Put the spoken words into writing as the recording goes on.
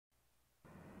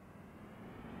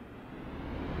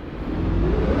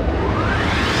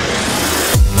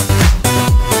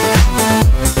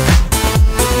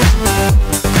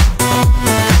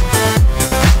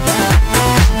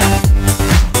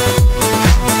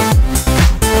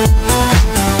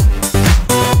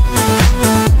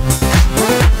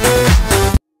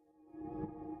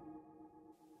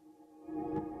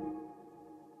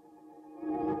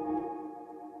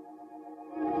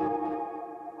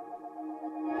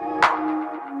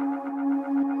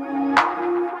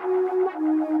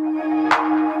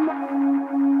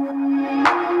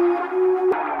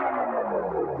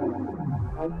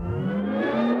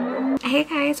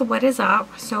what is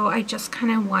up? So I just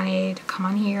kind of wanted to come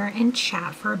on here and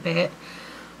chat for a bit.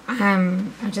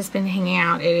 I've just been hanging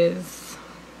out. It is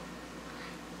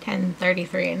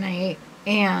 10:33 at night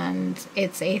and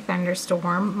it's a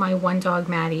thunderstorm. My one dog,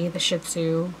 Maddie, the Shih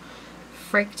Tzu,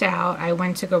 freaked out. I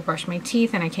went to go brush my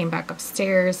teeth and I came back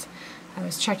upstairs. I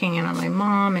was checking in on my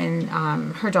mom, and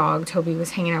her dog, Toby,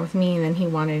 was hanging out with me, and then he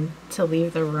wanted to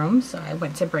leave the room, so I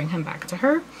went to bring him back to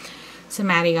her. So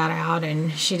Maddie got out,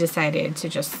 and she decided to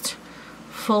just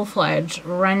full-fledged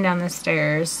run down the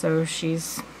stairs, so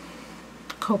she's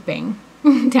coping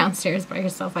downstairs by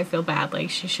herself. I feel bad, like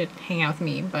she should hang out with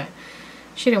me, but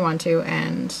she didn't want to,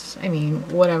 and I mean,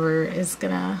 whatever is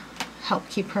gonna help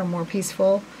keep her more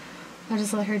peaceful, I'll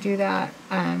just let her do that.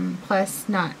 Plus,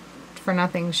 not for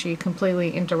nothing, she completely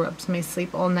interrupts my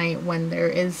sleep all night when there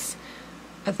is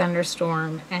a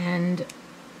thunderstorm, and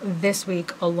this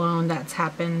week alone that's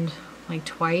happened like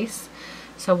twice.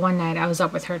 So one night I was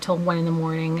up with her till 1 in the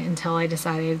morning until I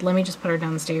decided, let me just put her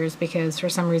downstairs, because for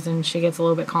some reason she gets a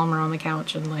little bit calmer on the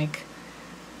couch and like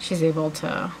she's able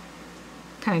to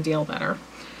kind of deal better.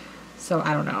 So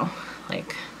I don't know,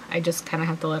 like I just kind of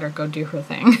have to let her go do her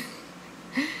thing.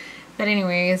 But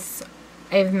anyways,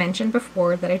 I've mentioned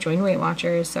before that I joined Weight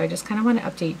Watchers, so I just kind of want to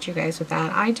update you guys with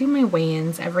that. I do my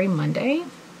weigh-ins every Monday,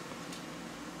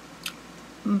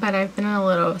 but I've been a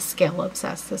little scale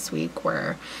obsessed this week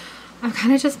where I've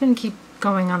kind of just been keep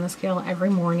going on the scale every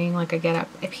morning. Like I get up,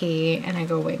 I pee, and I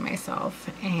go weigh myself,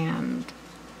 and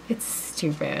it's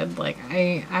stupid. Like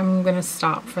I'm gonna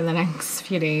stop for the next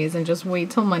few days and just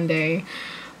wait till Monday.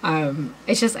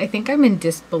 It's just, I think I'm in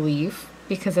disbelief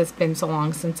because it's been so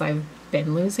long since I've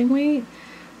been losing weight.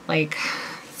 Like,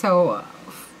 so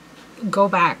go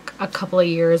back a couple of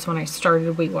years when I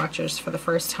started Weight Watchers for the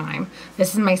first time.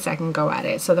 This is my second go at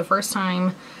it. So the first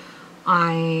time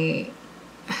I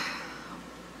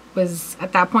was,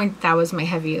 at that point, that was my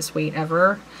heaviest weight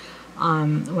ever,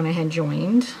 when I had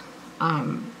joined.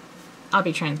 I'll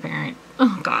be transparent.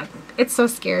 Oh God, it's so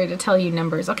scary to tell you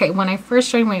numbers. Okay, when I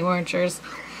first joined Weight Watchers,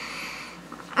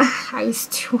 I was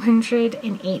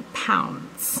 208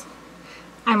 pounds.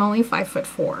 I'm only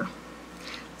 5'4",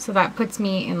 so that puts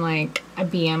me in like a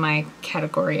BMI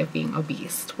category of being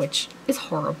obese, which is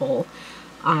horrible,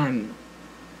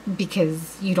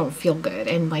 because you don't feel good,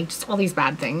 and like just all these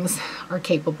bad things are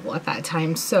capable at that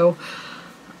time. So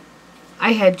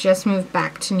I had just moved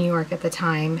back to New York at the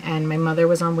time, and my mother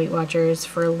was on Weight Watchers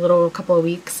for a couple of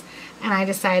weeks, and I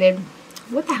decided,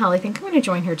 what the hell, I think I'm going to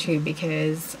join her too,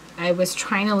 because I was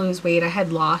trying to lose weight. I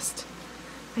had lost,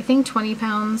 I think, 20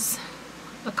 pounds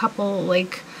a couple,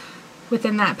 like,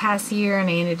 within that past year, and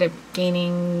I ended up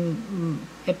gaining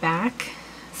it back.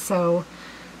 So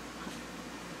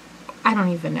I don't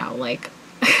even know, like,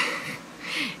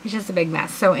 it's just a big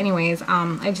mess. So anyways,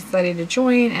 I decided to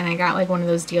join, and I got like one of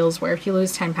those deals where if you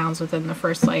lose 10 pounds within the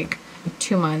first like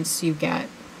 2 months, you get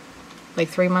like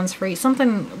 3 months free,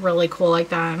 something really cool like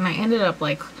that. And I ended up,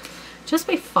 like, just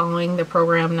by following the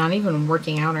program, not even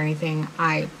working out or anything,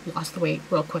 I lost the weight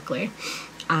real quickly.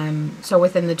 So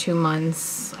within the 2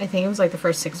 months, I think it was like the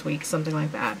first 6 weeks, something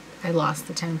like that, I lost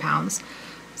the 10 pounds.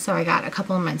 So I got a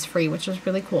couple of months free, which was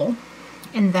really cool.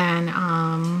 And then,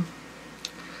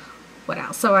 what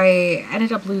else? So I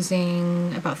ended up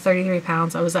losing about 33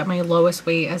 pounds. I was at my lowest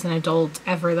weight as an adult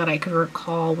ever that I could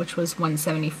recall, which was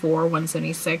 174,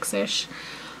 176-ish.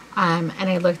 And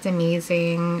I looked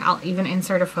amazing. I'll even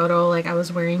insert a photo. Like, I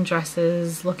was wearing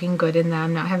dresses, looking good in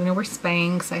them, not having to wear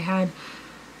Spanx. I had,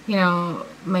 you know,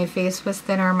 my face was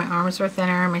thinner, my arms were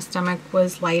thinner, my stomach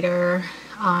was lighter.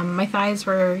 My thighs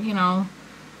were, you know,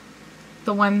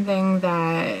 the one thing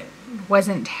that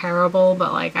wasn't terrible,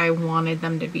 but like I wanted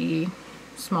them to be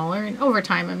smaller, and over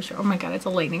time, I'm sure. Oh my God, it's a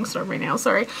lightning storm right now,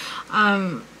 sorry.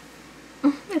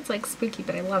 It's like spooky,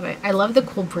 but I love it. I love the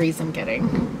cool breeze I'm getting.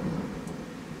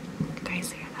 You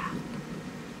guys hear that?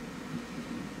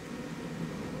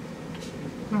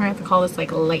 I'm gonna have to call this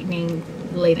like lightning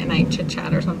late at night chit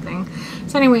chat or something.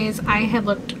 So anyways, I had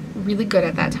looked really good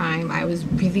at that time. I was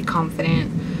really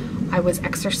confident. I was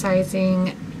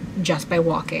exercising just by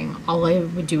walking. All I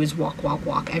would do is walk, walk,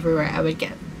 walk everywhere. I would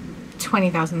get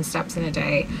 20,000 steps in a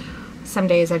day. Some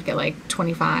days I'd get like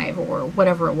 25 or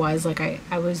whatever it was. Like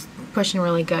I was pushing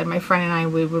really good. My friend and I,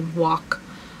 we would walk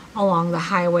along the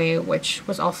highway, which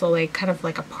was also like kind of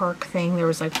like a park thing. There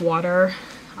was like water.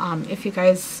 If you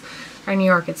guys are in New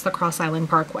York, it's the Cross Island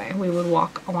Parkway. We would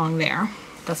walk along there.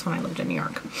 That's when I lived in New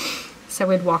York. So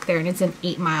we'd walk there, and it's an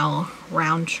 8-mile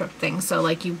round trip thing. So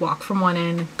like you walk from one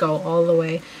end, go all the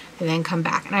way, and then come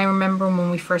back. And I remember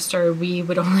when we first started, we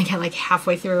would only get like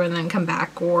halfway through and then come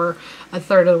back, or a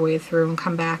third of the way through and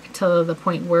come back, to the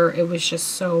point where it was just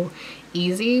so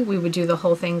easy. We would do the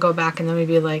whole thing, go back, and then we'd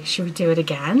be like, should we do it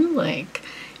again? Like,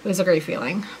 it was a great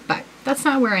feeling. But that's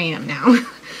not where I am now.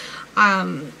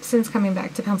 Since coming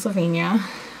back to Pennsylvania,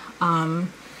 I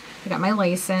got my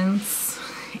license,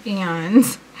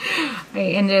 and I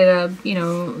ended up, you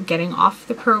know, getting off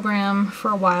the program for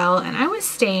a while, and I was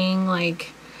staying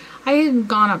like, I had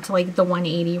gone up to like the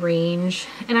 180 range,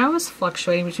 and I was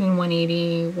fluctuating between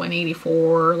 180,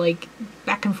 184, like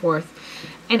back and forth.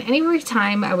 And every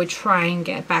time I would try and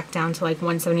get back down to like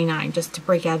 179 just to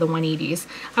break out of the 180s,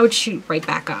 I would shoot right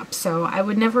back up. So I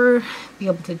would never be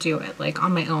able to do it like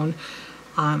on my own.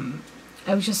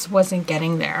 I just wasn't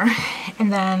getting there.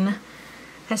 And then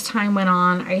as time went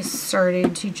on, I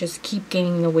started to just keep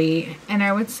gaining the weight. And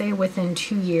I would say within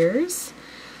 2 years,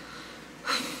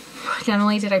 not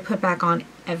only did I put back on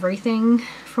everything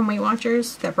from Weight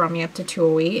Watchers that brought me up to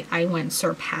 208, I went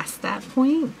surpassed that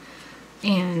point.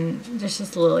 And there's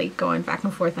just Lily going back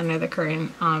and forth under the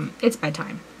curtain. It's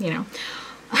bedtime, you know.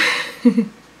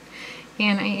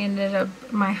 And I ended up,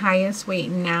 my highest weight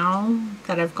now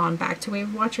that I've gone back to Weight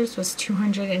Watchers was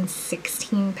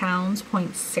 216 pounds,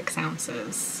 0.6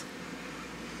 ounces.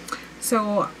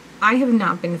 So I have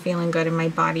not been feeling good in my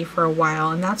body for a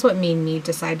while, and that's what made me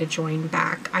decide to join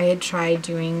back. I had tried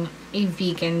doing a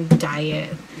vegan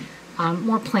diet,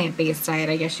 more plant-based diet,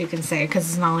 I guess you can say, because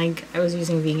it's not like I was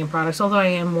using vegan products, although I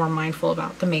am more mindful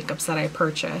about the makeups that I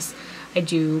purchase. I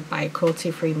do buy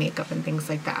cruelty-free makeup and things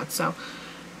like that, so,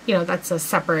 you know, that's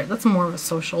more of a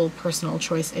social, personal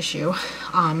choice issue.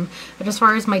 But as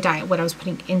far as my diet, what I was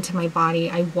putting into my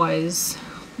body, I was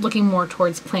looking more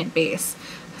towards plant-based.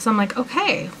 So I'm like,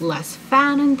 okay, less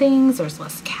fat and things, there's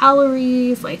less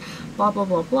calories, like, blah, blah,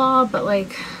 blah, blah, but,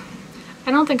 like,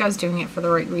 I don't think I was doing it for the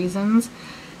right reasons.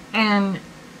 And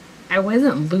I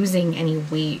wasn't losing any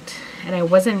weight, and I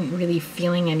wasn't really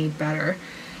feeling any better.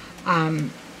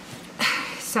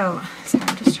 So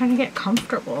I'm just trying to get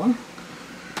comfortable.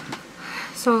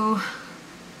 So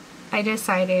I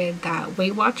decided that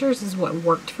Weight Watchers is what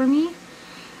worked for me.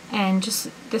 And just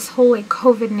this whole like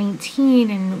COVID-19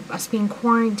 and us being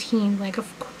quarantined, like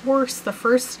of course the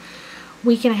first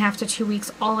week and a half to 2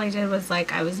 weeks, all I did was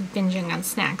like I was binging on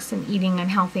snacks and eating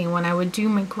unhealthy. And when I would do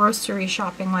my grocery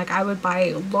shopping, like I would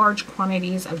buy large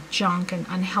quantities of junk and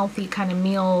unhealthy kind of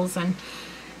meals. And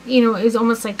you know, it was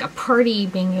almost like a party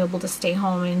being able to stay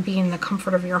home and be in the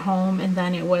comfort of your home. And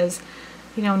then it was,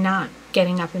 you know, not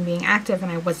getting up and being active,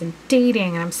 and I wasn't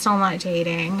dating, and I'm still not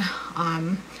dating.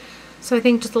 So I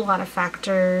think just a lot of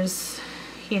factors,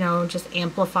 you know, just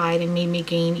amplified and made me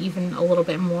gain even a little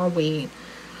bit more weight.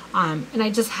 And I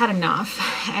just had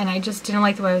enough, and I just didn't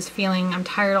like the way I was feeling. I'm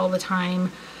tired all the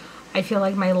time. I feel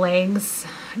like my legs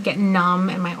get numb,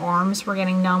 and my arms were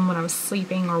getting numb when I was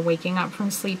sleeping or waking up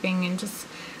from sleeping, and just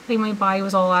like my body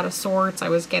was all out of sorts. I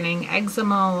was getting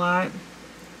eczema a lot.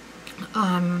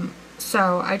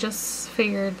 So I just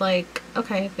figured like,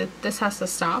 okay, this has to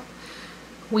stop.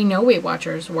 We know Weight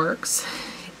Watchers works.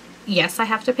 Yes, I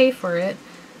have to pay for it,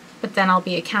 but then I'll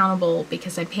be accountable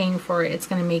because I'm paying for it. It's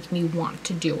going to make me want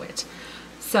to do it.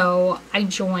 So I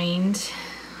joined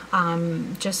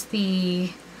just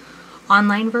the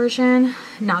online version,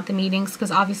 not the meetings,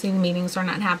 because obviously the meetings are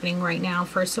not happening right now,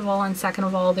 first of all, and second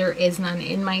of all, there is none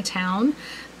in my town.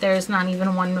 There's not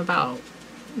even one about,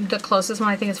 the closest one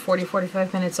I think is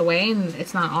 40-45 minutes away, and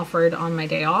it's not offered on my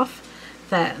day off,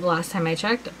 that last time I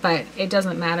checked, but it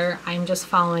doesn't matter. I'm just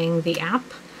following the app,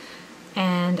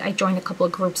 and I joined a couple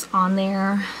of groups on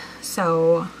there,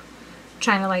 so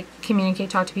trying to like communicate,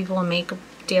 talk to people, and make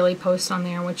daily posts on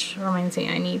there, which reminds me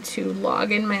I need to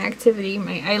log in my activity.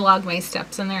 I log my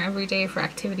steps in there every day for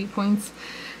activity points.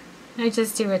 I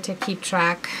just do it to keep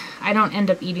track. I don't end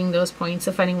up eating those points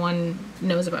if anyone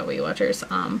knows about Weight Watchers.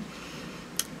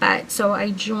 But so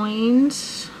I joined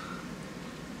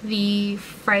the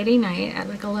Friday night at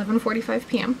like 11:45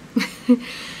 p.m.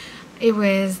 It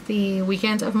was the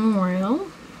weekend of Memorial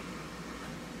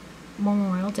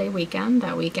Day weekend,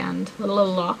 that weekend.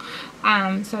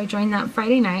 So I joined that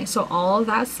Friday night. So all of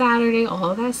that Saturday, all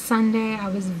of that Sunday, I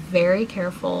was very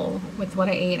careful with what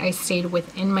I ate. I stayed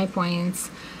within my points.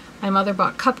 My mother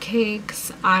bought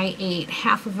cupcakes. I ate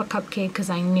half of a cupcake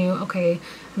because I knew, okay,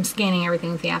 I'm scanning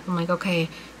everything with the app. I'm like, okay,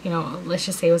 you know, let's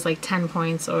just say it was like 10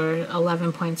 points or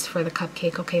 11 points for the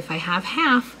cupcake. Okay, if I have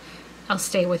half, I'll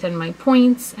stay within my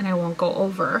points and I won't go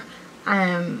over.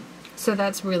 So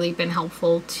that's really been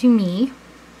helpful to me.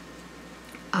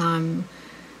 And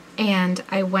And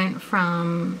I went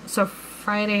from, so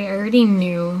Friday, I already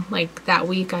knew, like that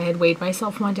week I had weighed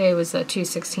myself one day, it was a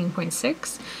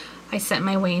 216.6. I set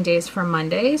my weighing days for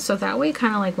Monday, so that way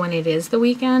kind of like when it is the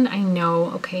weekend, I know,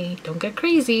 okay, don't get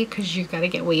crazy because you got to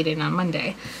get weighed in on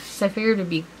Monday. So I figured it would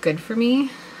be good for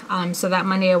me. So that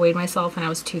Monday I weighed myself and I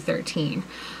was 213.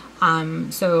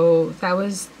 So that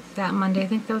was that Monday, I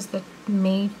think that was the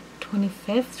May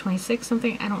 25th, 26th,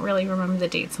 something. I don't really remember the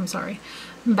dates, I'm sorry.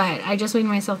 But I just weighed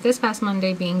myself this past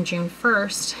Monday being June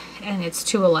 1st and it's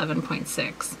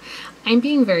 211.6. I'm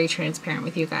being very transparent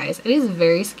with you guys. It is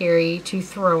very scary to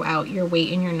throw out your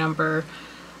weight and your number.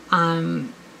 I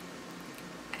mean,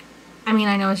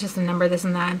 I know it's just a number, this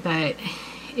and that, but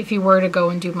if you were to go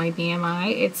and do my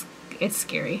BMI, it's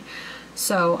scary.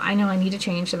 So I know I need to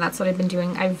change, and that's what I've been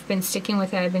doing. I've been sticking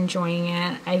with it. I've been enjoying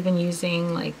it. I've been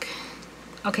using like,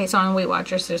 okay, so on Weight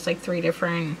Watchers, there's like 3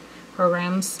 different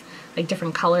programs, like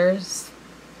different colors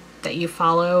that you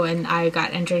follow, and I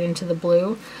got entered into the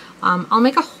blue. I'll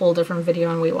make a whole different video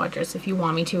on Weight Watchers if you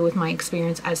want me to with my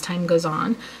experience as time goes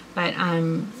on. But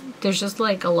there's just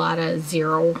like a lot of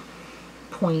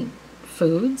 0-point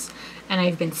foods, and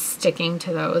I've been sticking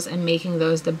to those and making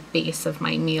those the base of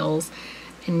my meals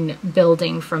and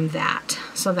building from that.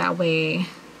 So that way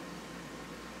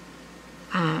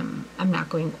I'm not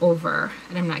going over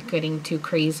and I'm not getting too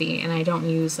crazy, and I don't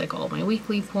use like all my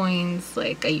weekly points.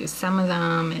 Like I use some of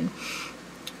them and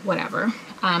whatever.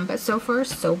 But so far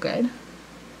so good.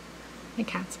 My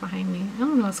cat's behind me. I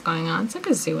don't know what's going on. It's like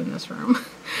a zoo in this room.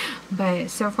 But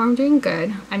so far I'm doing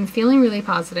good. I'm feeling really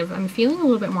positive. I'm feeling a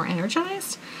little bit more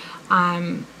energized.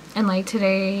 And like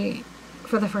today,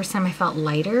 for the first time, I felt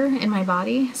lighter in my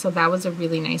body. So that was a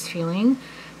really nice feeling.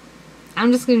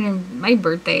 I'm just gonna, my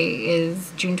birthday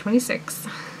is June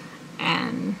 26th.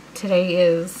 And today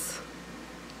is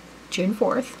June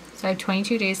 4th. So I have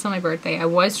 22 days till my birthday. I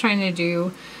was trying to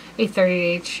do a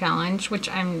 30-day challenge, which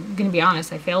I'm going to be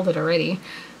honest, I failed it already,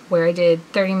 where I did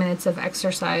 30 minutes of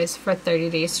exercise for 30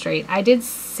 days straight. I did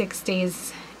 6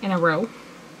 days in a row,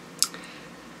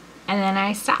 and then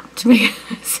I stopped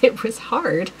because it was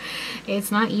hard.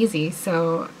 It's not easy,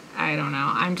 so I don't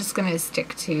know. I'm just going to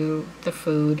stick to the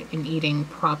food and eating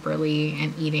properly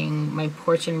and eating my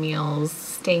portion meals,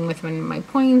 staying within my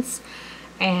points.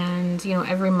 And, you know,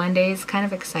 every Monday is kind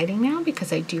of exciting now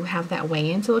because I do have that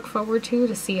weigh-in to look forward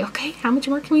to see, okay, how much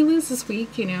more can we lose this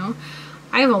week, you know?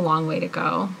 I have a long way to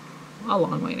go. A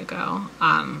long way to go.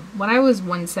 When I was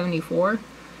 174,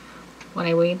 when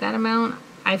I weighed that amount,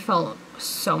 I felt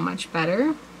so much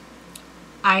better.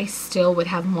 I still would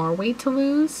have more weight to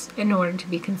lose in order to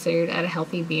be considered at a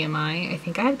healthy BMI. I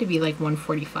think I have to be like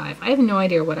 145. I have no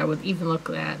idea what I would even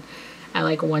look at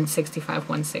like 165,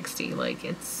 160. Like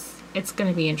it's going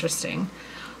to be interesting.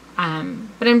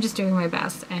 But I'm just doing my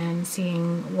best and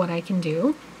seeing what I can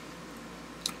do.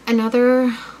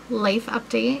 Another life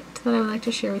update that I would like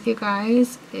to share with you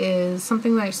guys is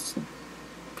something that I started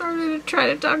to try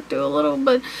to talk to a little,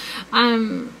 but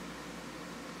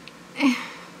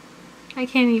I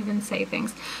can't even say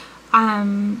things.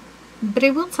 But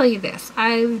I will tell you this.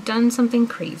 I've done something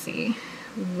crazy.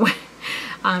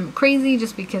 Crazy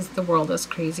just because the world is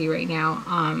crazy right now.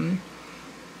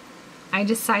 I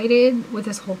decided with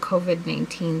this whole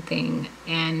COVID-19 thing,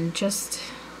 and just,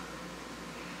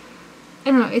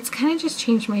 I don't know, it's kind of just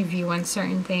changed my view on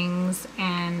certain things.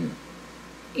 And,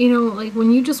 you know, like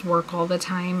when you just work all the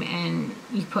time and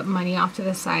you put money off to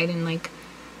the side and like,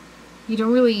 you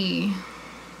don't really,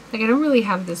 like I don't really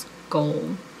have this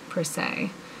goal per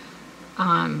se.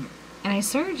 And I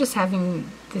started just having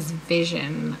this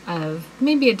vision of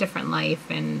maybe a different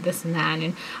life and this and that,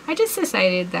 and I just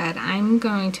decided that I'm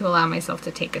going to allow myself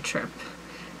to take a trip.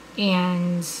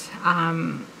 And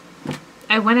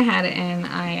I went ahead and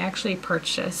I actually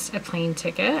purchased a plane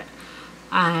ticket.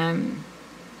 I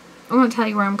won't tell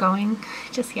you where I'm going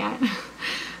just yet.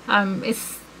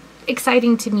 It's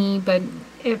exciting to me, but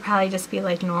it would probably just be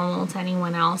like normal to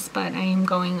anyone else. But I am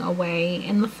going away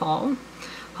in the fall.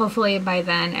 Hopefully by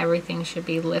then everything should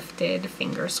be lifted,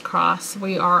 fingers crossed.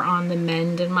 We are on the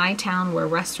mend in my town where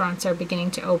restaurants are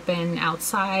beginning to open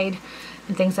outside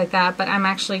and things like that. But I'm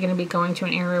actually going to be going to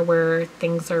an area where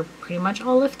things are pretty much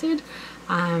all lifted.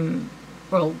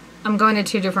 Well, I'm going to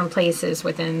 2 different places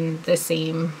within the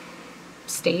same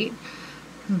state.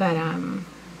 But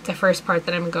the first part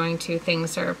that I'm going to,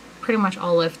 things are pretty much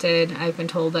all lifted. I've been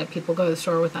told that people go to the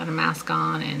store without a mask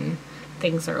on and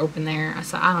things are open there,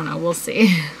 so I don't know, we'll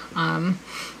see.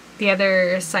 The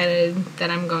other side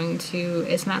that I'm going to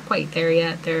is not quite there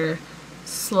yet. They're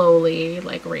slowly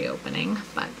like reopening,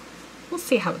 but we'll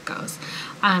see how it goes.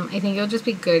 I think it'll just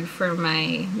be good for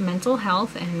my mental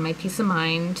health and my peace of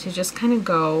mind to just kind of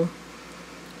go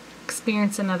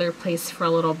experience another place for a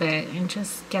little bit and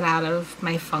just get out of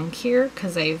my funk here,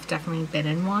 because I've definitely been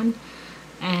in one.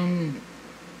 And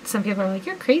some people are like,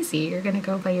 you're crazy, you're gonna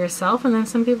go by yourself. And then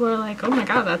some people are like, oh my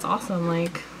god, that's awesome.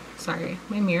 Like, sorry,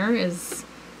 my mirror is,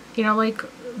 you know, like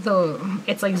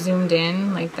it's like zoomed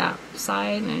in like that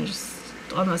side, and just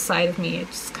on the side of me, it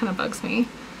just kind of bugs me.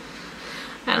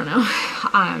 I don't know.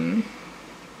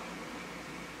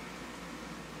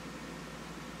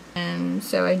 And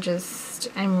so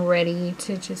I'm ready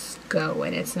to just go,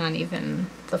 and it's not even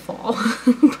the fall,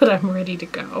 but I'm ready to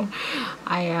go.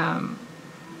 I'm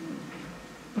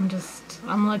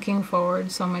looking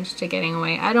forward so much to getting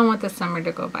away. I don't want the summer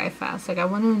to go by fast. Like, I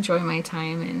want to enjoy my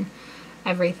time and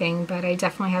everything, but I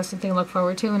definitely have something to look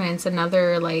forward to. And it's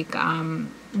another like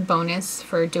bonus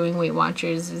for doing Weight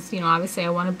Watchers is, you know, obviously I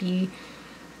want to be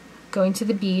going to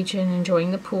the beach and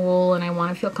enjoying the pool, and I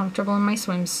want to feel comfortable in my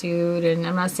swimsuit. And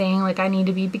I'm not saying like I need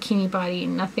to be bikini body,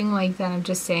 nothing like that. I'm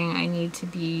just saying I need to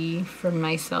be for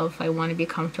myself. I want to be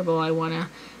comfortable. I want to,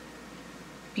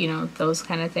 you know, those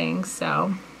kind of things.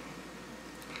 So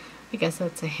I guess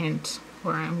that's a hint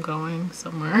where I'm going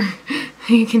somewhere.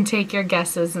 You can take your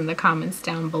guesses in the comments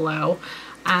down below.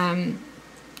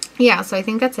 Yeah, so I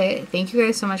think that's it. Thank you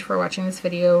guys so much for watching this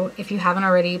video. If you haven't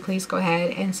already, please go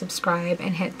ahead and subscribe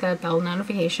and hit the bell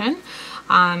notification.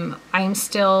 I am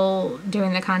still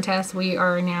doing the contest. We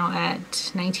are now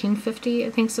at 1950, I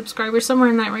think, subscribers, somewhere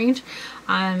in that range.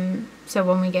 So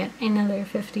when we get another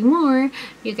 50 more,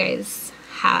 you guys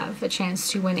have a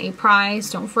chance to win a prize.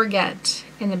 Don't forget,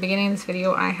 in the beginning of this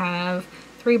video, I have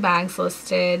 3 bags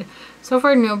listed. So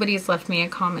far, nobody's left me a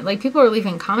comment. Like, people are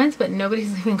leaving comments, but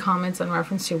nobody's leaving comments in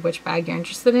reference to which bag you're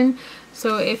interested in.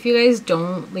 So if you guys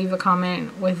don't leave a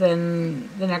comment within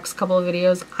the next couple of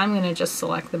videos, I'm going to just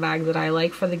select the bag that I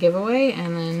like for the giveaway,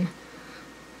 and then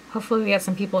hopefully we get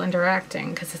some people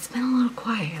interacting, because it's been a little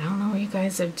quiet. I don't know what you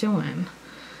guys are doing,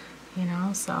 you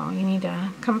know, so you need to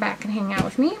come back and hang out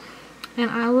with me, and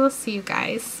I will see you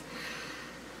guys.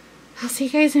 I'll see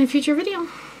you guys in a future video.